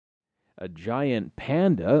A giant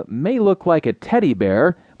panda may look like a teddy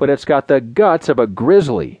bear, but it's got the guts of a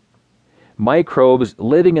grizzly. Microbes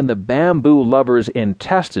living in the bamboo lover's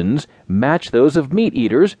intestines match those of meat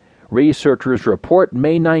eaters, researchers report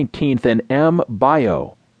May 19th in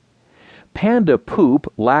M-Bio. Panda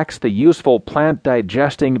poop lacks the useful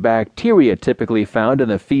plant-digesting bacteria typically found in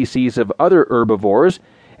the feces of other herbivores,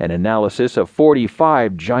 an analysis of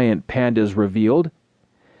 45 giant pandas revealed.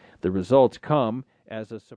 The results come as a